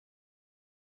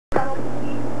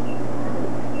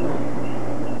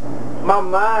My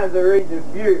mind's a raging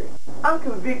fury. I'm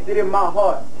convicted in my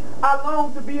heart. I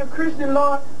long to be a Christian,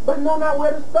 Lord, but know not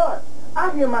where to start.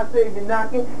 I hear my Savior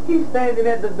knocking. He's standing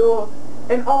at the door.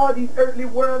 And all these earthly,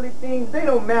 worldly things, they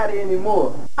don't matter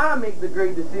anymore. I make the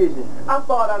great decision. I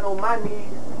thought I know my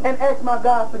needs and ask my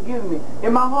God forgive me.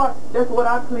 In my heart, that's what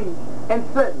I plead. And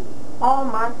suddenly, all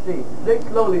my sins, they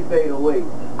slowly fade away.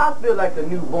 I feel like a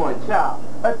newborn child,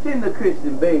 a tender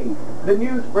Christian baby. The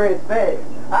news spreads fast.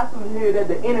 I soon hear that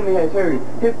the enemy has heard.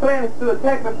 His plan is to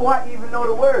attack before I even know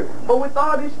the word. But with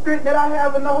all this strength that I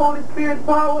have in the Holy Spirit's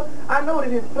power, I know that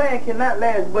his plan cannot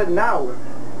last but an hour.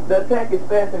 The attack is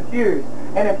fast and furious,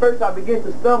 and at first I begin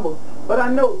to stumble. But I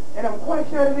know, and I'm quite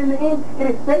sure that in the end,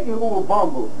 it is Satan who will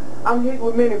bumble. I'm hit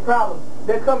with many problems.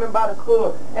 They're coming by the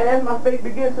score. And as my faith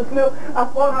begins to slip, I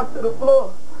fall down to the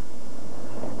floor.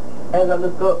 As I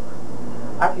look up,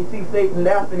 I can see Satan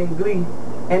laughing in glee.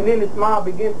 And then his smile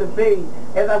begins to fade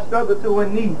as I struggle to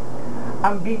one knee.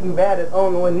 I'm beaten battered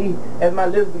on one knee as my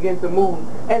lips begin to move.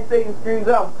 And Satan screams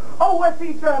out, "Oh, what's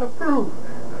he trying to prove?"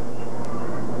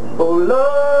 Oh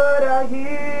Lord, I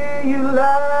hear you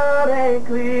loud and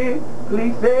clear.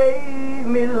 Please save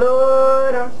me,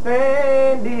 Lord, I'm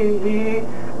standing here.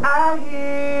 I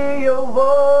hear your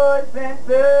voice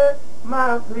answer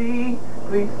my plea.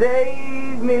 Please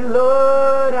save me,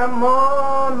 Lord, I'm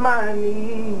on my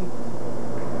knees.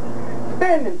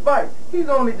 Stand and fight. He's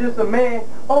only just a man.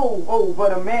 Oh,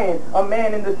 but a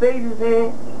man in the Savior's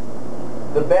hand.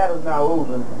 The battle's now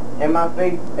over, and my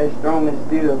faith as strong as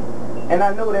steel. And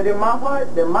I know that in my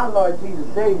heart, that my Lord Jesus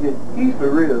Savior, he's for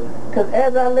real. Because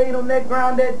as I laid on that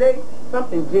ground that day,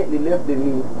 something gently lifted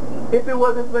me. If it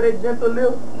wasn't for that gentle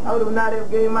lift, I would have not have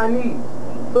gained my knees.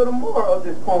 So the moral of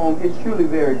this poem is truly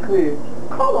very clear.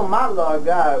 Call on my Lord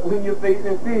God when you're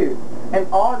facing fear. And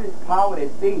all this power that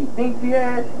Satan thinks he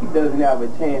has, he doesn't have a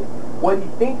chance. What he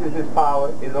thinks is his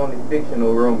power is only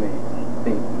fictional romance.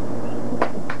 Thank you.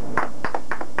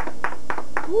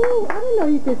 Ooh, I didn't know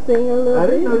you could sing a little bit. I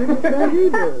didn't know you could sing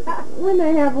either.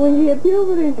 When you hit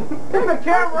puberty. Turn the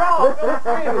camera off.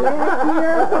 Last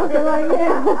year or something like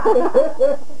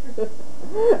that.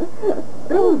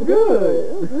 It was good.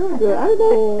 It was real good. I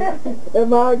know.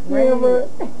 Am I a camera?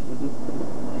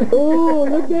 Ooh,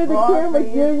 look at the camera,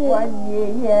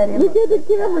 Junior. Look at the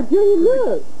camera, Junior.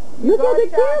 Look. Look at the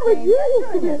camera,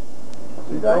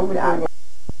 Junior.